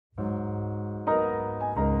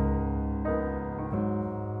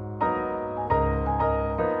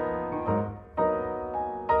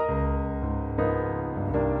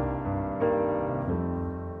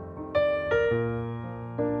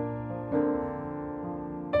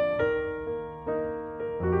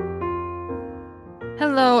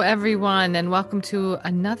Hello, everyone, and welcome to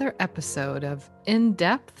another episode of In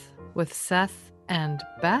Depth with Seth and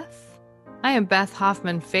Beth. I am Beth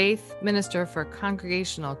Hoffman Faith, Minister for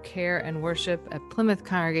Congregational Care and Worship at Plymouth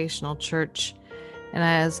Congregational Church. And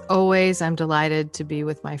as always, I'm delighted to be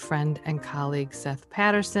with my friend and colleague Seth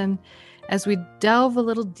Patterson as we delve a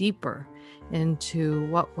little deeper into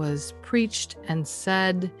what was preached and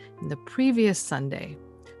said in the previous Sunday.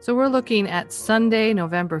 So we're looking at Sunday,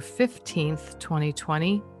 November 15th,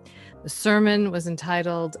 2020. The sermon was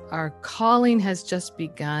entitled, Our Calling Has Just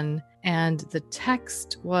Begun, and the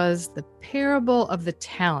text was the parable of the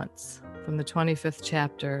talents from the 25th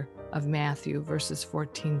chapter of Matthew, verses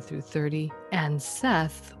 14 through 30. And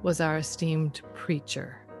Seth was our esteemed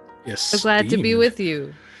preacher. Yes. So glad to be with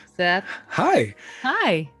you, Seth. Hi.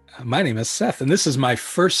 Hi. My name is Seth, and this is my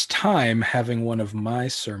first time having one of my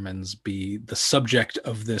sermons be the subject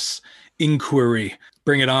of this inquiry.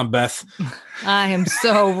 Bring it on, Beth. I am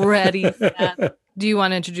so ready, Seth. Do you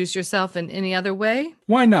want to introduce yourself in any other way?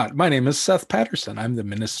 Why not? My name is Seth Patterson. I'm the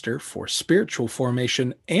Minister for Spiritual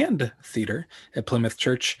Formation and Theater at Plymouth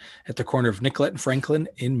Church at the corner of Nicollet and Franklin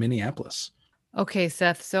in Minneapolis. Okay,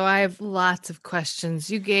 Seth, so I have lots of questions.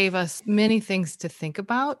 You gave us many things to think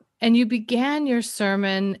about, and you began your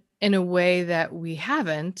sermon in a way that we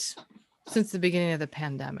haven't since the beginning of the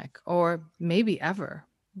pandemic, or maybe ever.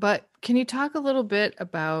 But can you talk a little bit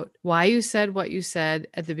about why you said what you said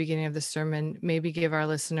at the beginning of the sermon, maybe give our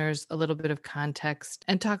listeners a little bit of context,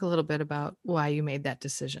 and talk a little bit about why you made that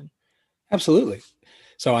decision? Absolutely.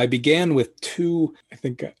 So I began with two,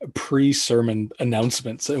 pre-sermon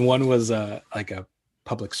announcements. And one was like a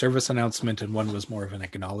public service announcement, and one was more of an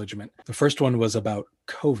acknowledgement. The first one was about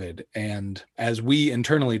COVID. And as we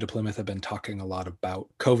internally to Plymouth have been talking a lot about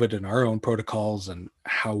COVID and our own protocols and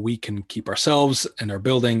how we can keep ourselves and our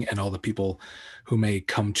building and all the people who may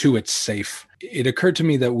come to it safe, it occurred to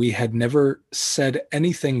me that we had never said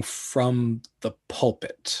anything from the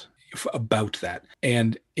pulpit about that.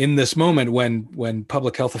 And in this moment when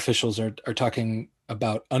public health officials are talking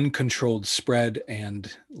about uncontrolled spread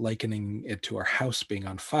and likening it to our house being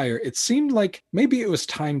on fire, it seemed like maybe it was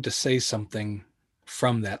time to say something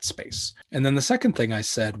from that space. And then the second thing I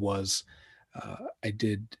said was I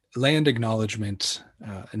did land acknowledgement,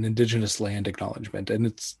 an Indigenous land acknowledgement. And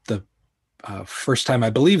it's the first time I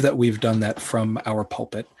believe that we've done that from our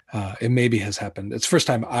pulpit. It maybe has happened. It's the first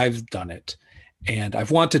time I've done it. And I've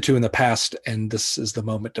wanted to in the past, and this is the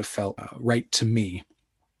moment that felt right to me.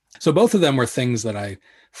 So both of them were things that I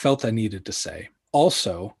felt I needed to say.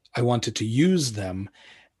 Also, I wanted to use them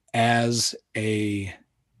as a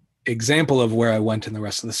example of where I went in the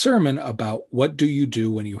rest of the sermon about what do you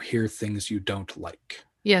do when you hear things you don't like.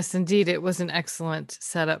 Yes, indeed. It was an excellent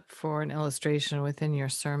setup for an illustration within your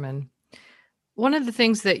sermon. One of the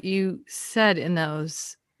things that you said in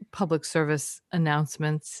those public service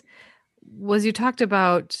announcements was you talked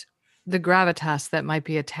about the gravitas that might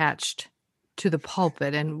be attached to the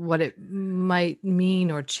pulpit and what it might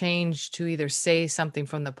mean or change to either say something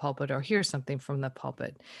from the pulpit or hear something from the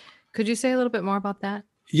pulpit. Could you say a little bit more about that?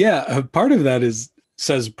 Yeah, part of that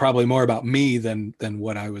says probably more about me than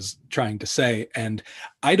what I was trying to say. And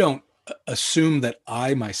I don't assume that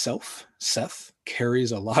I myself, Seth,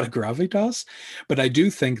 carries a lot of gravitas, but I do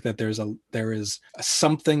think that there is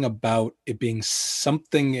something about it being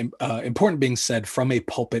something important being said from a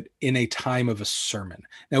pulpit in a time of a sermon.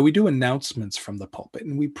 Now, we do announcements from the pulpit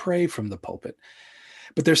and we pray from the pulpit,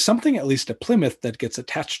 but there's something, at least at Plymouth, that gets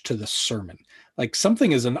attached to the sermon. Like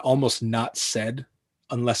something is almost not said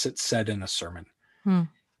unless it's said in a sermon.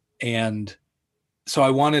 And so I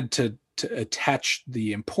wanted to attach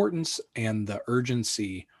the importance and the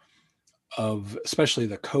urgency of especially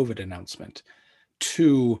the COVID announcement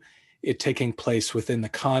to it taking place within the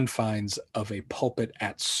confines of a pulpit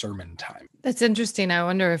at sermon time. That's interesting. I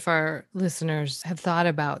wonder if our listeners have thought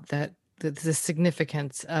about that, the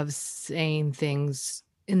significance of saying things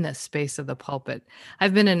in the space of the pulpit.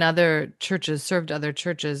 I've been in other churches, served other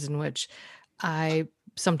churches in which I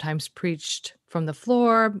sometimes preached from the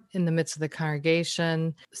floor in the midst of the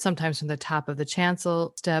congregation, sometimes from the top of the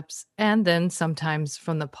chancel steps, and then sometimes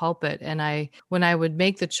from the pulpit. And when I would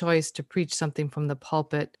make the choice to preach something from the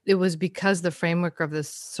pulpit, it was because the framework of the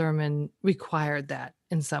sermon required that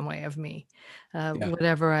in some way of me.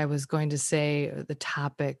 Whatever I was going to say, the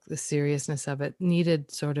topic, the seriousness of it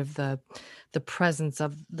needed sort of the presence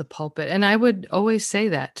of the pulpit. And I would always say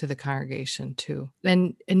that to the congregation too.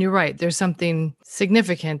 And you're right, there's something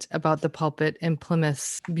significant about the pulpit in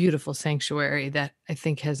Plymouth's beautiful sanctuary that I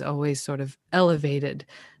think has always sort of elevated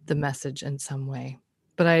the message in some way.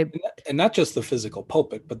 But And not just the physical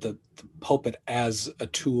pulpit, but the pulpit as a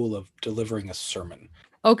tool of delivering a sermon.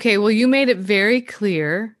 okay, well, you made it very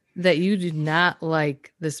clear that you did not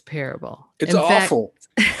like this parable. It's awful.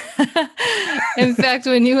 In fact,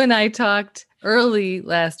 when you and I talked early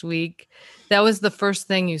last week, that was the first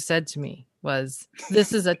thing you said to me was,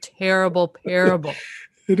 this is a terrible parable.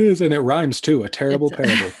 It is, and it rhymes too. A terrible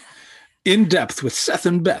parable. In depth with Seth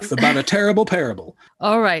and Beth about a terrible parable.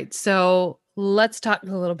 All right, so let's talk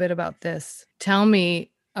a little bit about this. Tell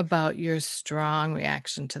me about your strong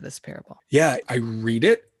reaction to this parable. Yeah, I read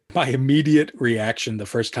it. My immediate reaction the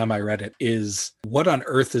first time I read it is, what on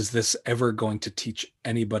earth is this ever going to teach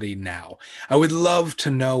anybody now? I would love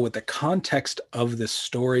to know what the context of this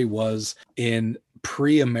story was in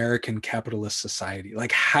pre-American capitalist society.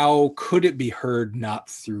 Like, how could it be heard not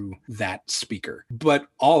through that speaker? But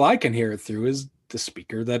all I can hear it through is the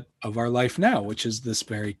speaker that of our life now, which is this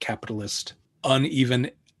very capitalist,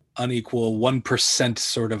 uneven, unequal 1%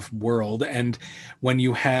 sort of world. And when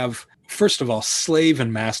you have, first of all, slave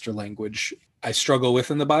and master language, I struggle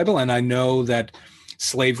with in the Bible. And I know that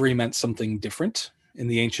slavery meant something different in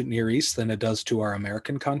the ancient Near East than it does to our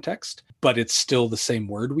American context, but it's still the same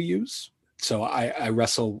word we use. So I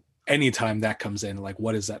wrestle anytime that comes in, like,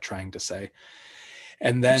 what is that trying to say?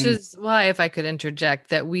 And then, which is why, if I could interject,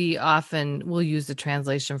 that we often will use the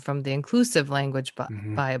translation from the inclusive language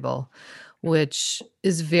Bible, which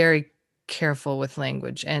is very careful with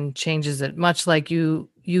language and changes it, much like you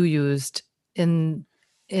used in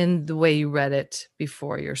the way you read it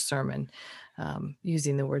before your sermon,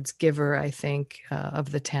 using the words giver, I think,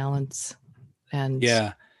 of the talents, and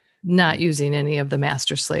not using any of the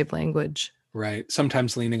master slave language. Right.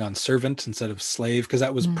 Sometimes leaning on servant instead of slave, because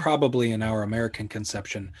that was probably in our American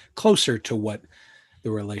conception closer to what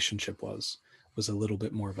the relationship was a little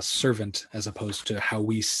bit more of a servant as opposed to how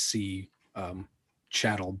we see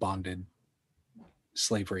chattel bonded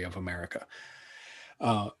slavery of America.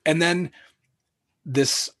 And then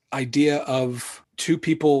this idea of two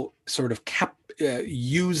people sort of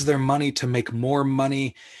use their money to make more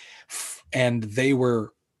money, and they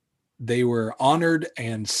were honored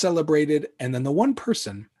and celebrated. And then the one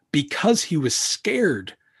person, because he was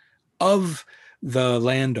scared of the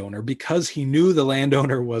landowner, because he knew the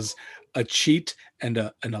landowner was a cheat and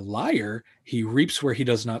a liar, he reaps where he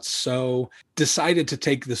does not sow, decided to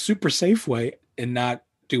take the super safe way and not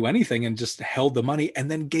do anything and just held the money and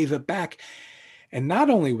then gave it back. And not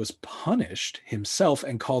only was punished himself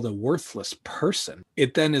and called a worthless person,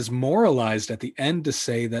 it then is moralized at the end to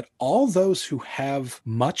say that all those who have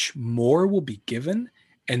much more will be given,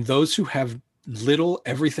 and those who have little,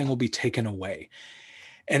 everything will be taken away.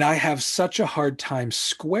 And I have such a hard time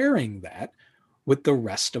squaring that with the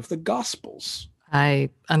rest of the Gospels. I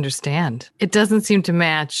understand. It doesn't seem to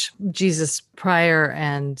match Jesus' prior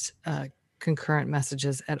and concurrent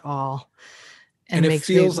messages at all. And it makes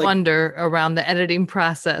me wonder around the editing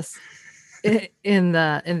process in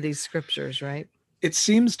these scriptures, right? It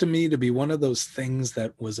seems to me to be one of those things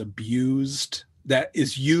that was abused, that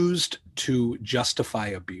is used to justify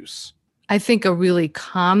abuse. I think a really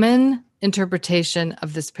common interpretation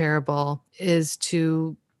of this parable is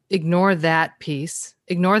to ignore that piece,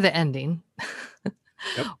 ignore the ending,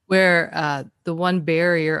 where the one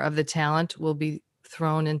barrier of the talent will be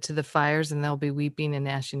thrown into the fires and there'll be weeping and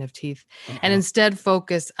gnashing of teeth, and instead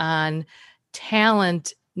focus on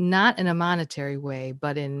talent, not in a monetary way,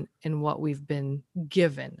 but in what we've been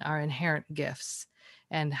given, our inherent gifts,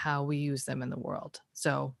 and how we use them in the world.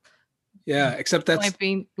 So except that's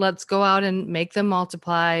let's go out and make them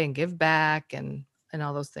multiply and give back and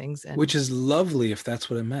all those things, which is lovely if that's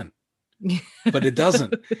what it meant, but it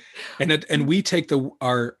doesn't. And we take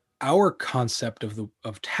our concept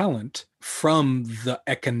of talent from the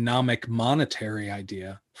economic monetary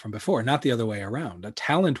idea from before, not the other way around. A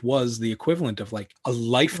talent was the equivalent of like a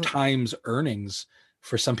lifetime's earnings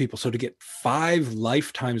for some people. So to get 5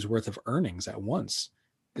 lifetimes worth of earnings at once,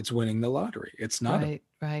 it's winning the lottery. It's not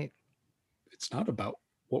right. It's not about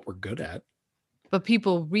what we're good at. But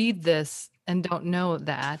people read this and don't know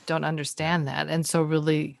that, don't understand that. And so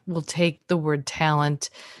really will take the word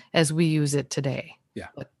talent as we use it today. Yeah.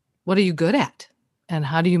 But what are you good at? And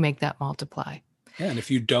how do you make that multiply? Yeah, and if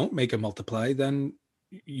you don't make it multiply, then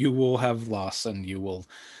you will have loss and you will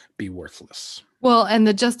be worthless. Well, and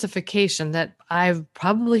the justification that I've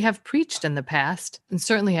probably have preached in the past and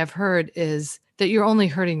certainly have heard is that you're only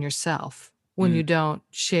hurting yourself when you don't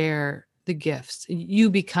share the gifts. You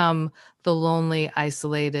become the lonely,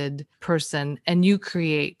 isolated person, and you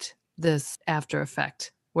create this after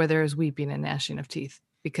effect where there is weeping and gnashing of teeth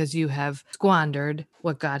because you have squandered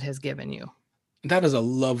what God has given you. That is a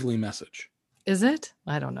lovely message. Is it?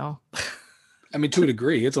 I don't know. I mean, to a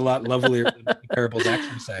degree, it's a lot lovelier than the parable's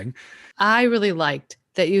actually saying. I really liked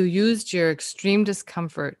that you used your extreme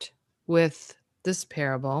discomfort with this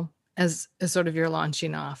parable as sort of your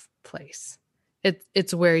launching off place.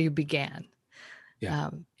 It's where you began. Yeah.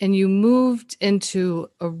 And you moved into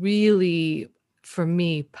a really, for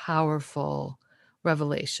me, powerful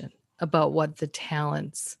revelation about what the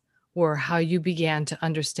talents were, how you began to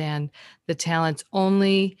understand the talents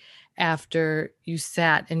only after you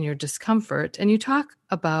sat in your discomfort. And you talk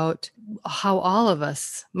about how all of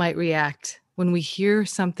us might react when we hear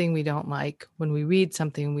something we don't like, when we read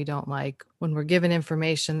something we don't like, when we're given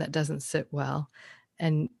information that doesn't sit well.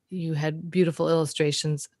 And you had beautiful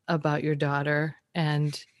illustrations about your daughter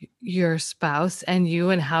and your spouse and you,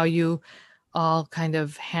 and how you all kind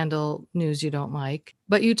of handle news you don't like.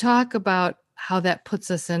 But you talk about how that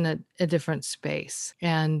puts us in a different space.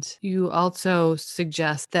 And you also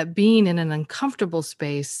suggest that being in an uncomfortable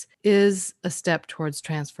space is a step towards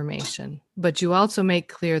transformation. But you also make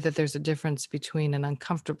clear that there's a difference between an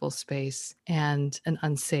uncomfortable space and an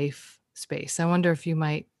unsafe space. I wonder if you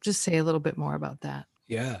might just say a little bit more about that.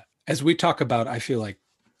 Yeah. As we talk about, I feel like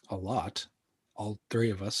a lot, all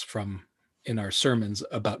three of us from in our sermons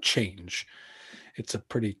about change. It's a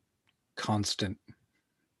pretty constant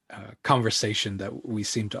conversation that we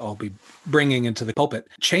seem to all be bringing into the pulpit.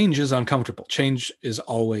 Change is uncomfortable. Change is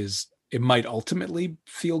always, it might ultimately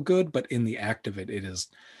feel good, but in the act of it, it is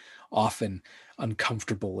often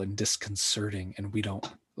uncomfortable and disconcerting, and we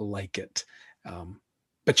don't like it.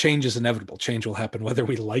 But change is inevitable. Change will happen whether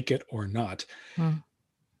we like it or not.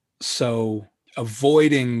 So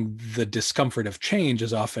avoiding the discomfort of change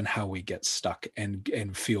is often how we get stuck and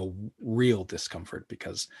feel real discomfort,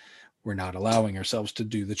 because we're not allowing ourselves to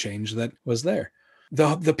do the change that was there.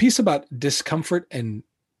 The piece about discomfort and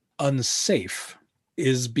unsafe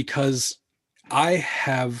is because I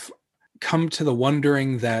have come to the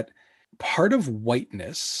wondering that part of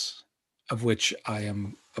whiteness, of which I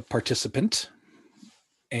am a participant,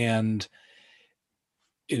 and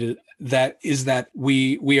that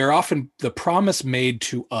we are often, the promise made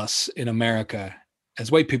to us in America as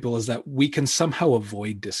white people is that we can somehow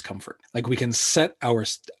avoid discomfort. Like we can set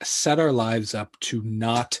our lives up to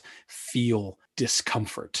not feel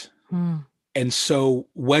discomfort. And so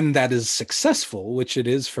when that is successful, which it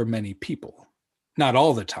is for many people, not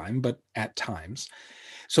all the time, but at times,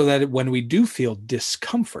 so that when we do feel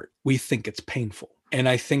discomfort, we think it's painful. And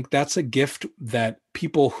I think that's a gift that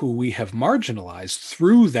people who we have marginalized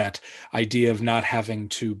through that idea of not having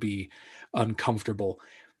to be uncomfortable,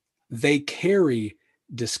 they carry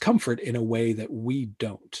discomfort in a way that we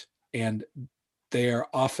don't. And they are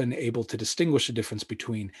often able to distinguish the difference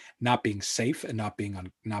between not being safe and not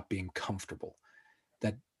being comfortable.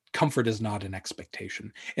 That comfort is not an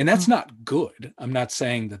expectation. And that's not good. I'm not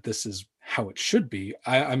saying that this is how it should be.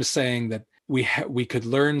 I'm saying that we could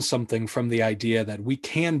learn something from the idea that we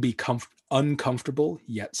can be uncomfortable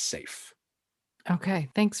yet safe. Okay,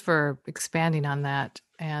 thanks for expanding on that,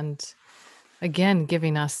 and again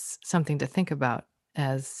giving us something to think about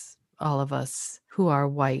as all of us who are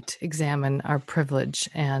white examine our privilege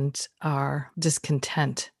and our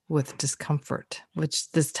discontent with discomfort,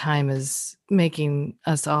 which this time is making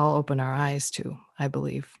us all open our eyes to, I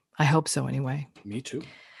believe. I hope so anyway. Me too.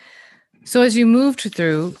 So as you moved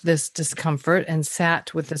through this discomfort and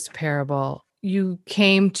sat with this parable, you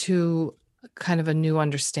came to kind of a new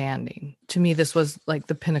understanding. To me, this was like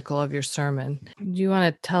the pinnacle of your sermon. Do you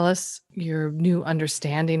want to tell us your new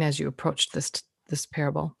understanding as you approached this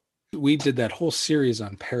parable? We did that whole series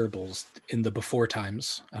on parables in the before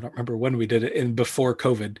times. I don't remember when we did it, in before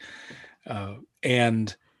COVID.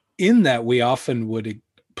 And in that, we often would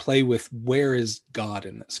play with, where is God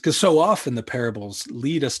in this? Because so often the parables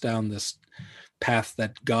lead us down this path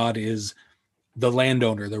that God is the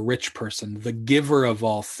landowner, the rich person, the giver of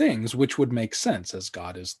all things, which would make sense, as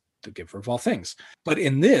God is the giver of all things. But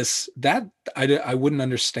in this, that I wouldn't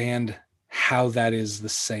understand how that is the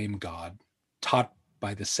same God taught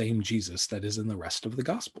by the same Jesus that is in the rest of the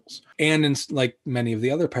Gospels. And in, like many of the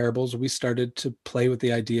other parables, we started to play with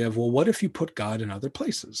the idea of, well, what if you put God in other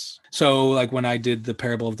places? So like when I did the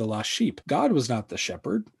parable of the lost sheep, God was not the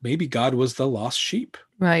shepherd. Maybe God was the lost sheep.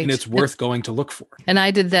 Right. And it's worth going to look for. And I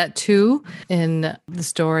did that too in the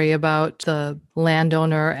story about the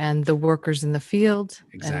landowner and the workers in the field.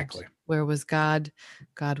 Exactly. And where was God?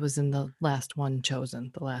 God was in the last one chosen,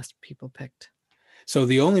 the last people picked. So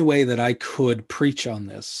the only way that I could preach on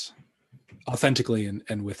this authentically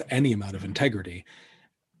and with any amount of integrity,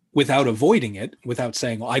 without avoiding it, without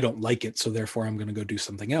saying, well, I don't like it, so therefore I'm going to go do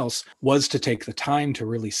something else, was to take the time to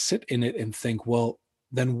really sit in it and think, well,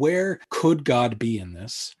 then where could God be in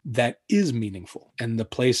this that is meaningful? And the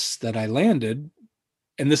place that I landed,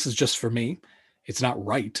 and this is just for me, it's not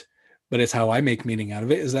right, but it's how I make meaning out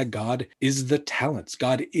of it, is that God is the talents.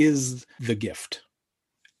 God is the gift.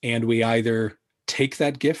 And we either take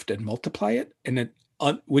that gift and multiply it,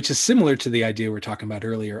 which is similar to the idea we were talking about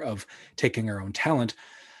earlier of taking our own talent,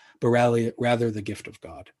 but rather the gift of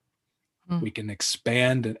God. We can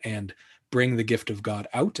expand and bring the gift of God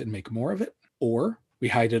out and make more of it, or we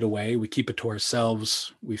hide it away, we keep it to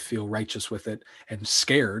ourselves, we feel righteous with it and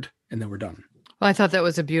scared, and then we're done. Well, I thought that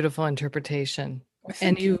was a beautiful interpretation.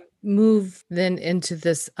 And you move then into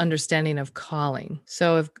this understanding of calling.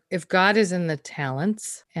 So if God is in the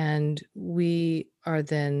talents and we are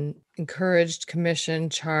then encouraged,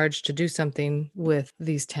 commissioned, charged to do something with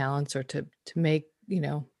these talents or to make,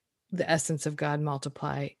 the essence of God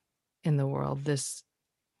multiply in the world, this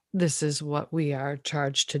is what we are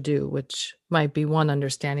charged to do, which might be one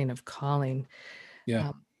understanding of calling.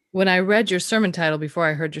 Yeah. When I read your sermon title before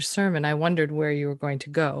I heard your sermon, I wondered where you were going to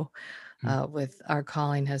go with Our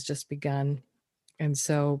Calling Has Just Begun. And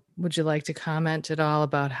so would you like to comment at all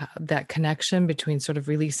about that connection between sort of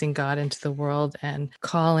releasing God into the world and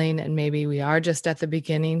calling, and maybe we are just at the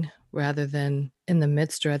beginning rather than in the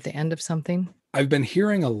midst or at the end of something? I've been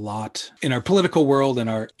hearing a lot in our political world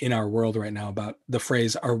and in our world right now about the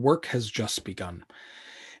phrase, our work has just begun.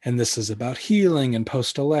 And this is about healing and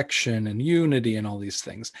post-election and unity and all these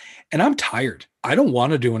things. And I'm tired. I don't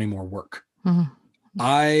want to do any more work. Mm-hmm.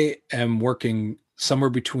 I am working somewhere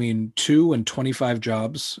between 2 and 25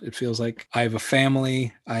 jobs. It feels like I have a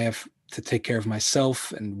family. I have to take care of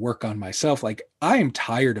myself and work on myself. Like, I am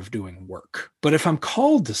tired of doing work. But if I'm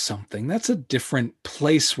called to something, that's a different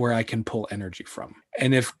place where I can pull energy from.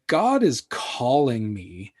 And if God is calling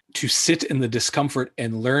me to sit in the discomfort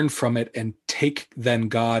and learn from it and take then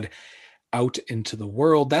God out into the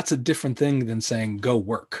world, that's a different thing than saying, go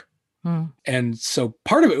work. And so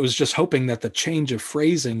part of it was just hoping that the change of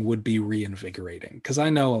phrasing would be reinvigorating, because I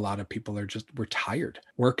know a lot of people we're tired.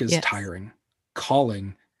 Work is tiring.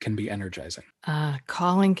 Calling can be energizing.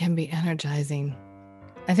 Calling can be energizing.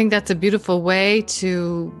 I think that's a beautiful way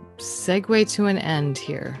to segue to an end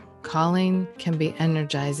here. Calling can be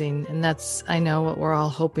energizing. And that's, I know, what we're all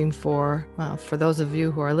hoping for those of you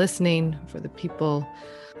who are listening, for the people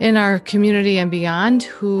in our community and beyond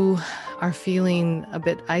who are feeling a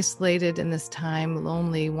bit isolated in this time,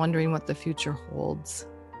 lonely, wondering what the future holds.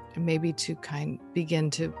 And maybe to begin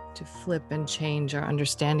to flip and change our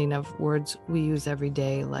understanding of words we use every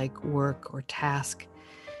day, like work or task,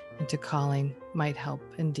 into calling might help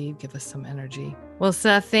indeed give us some energy. Well,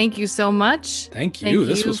 Seth, thank you so much. Thank you.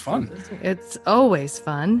 This was fun. It's always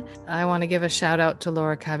fun. I want to give a shout out to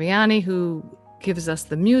Laura Caviani, who gives us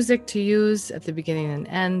the music to use at the beginning and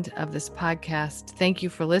end of this podcast. Thank you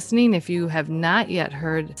for listening. If you have not yet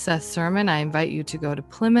heard Seth's sermon, I invite you to go to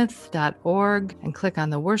plymouth.org and click on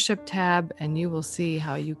the worship tab, and you will see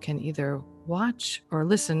how you can either watch or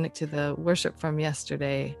listen to the worship from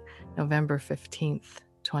yesterday, November 15th,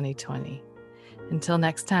 2020. Until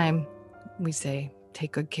next time, we say,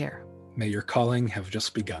 take good care. May your calling have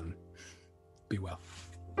just begun. Be well.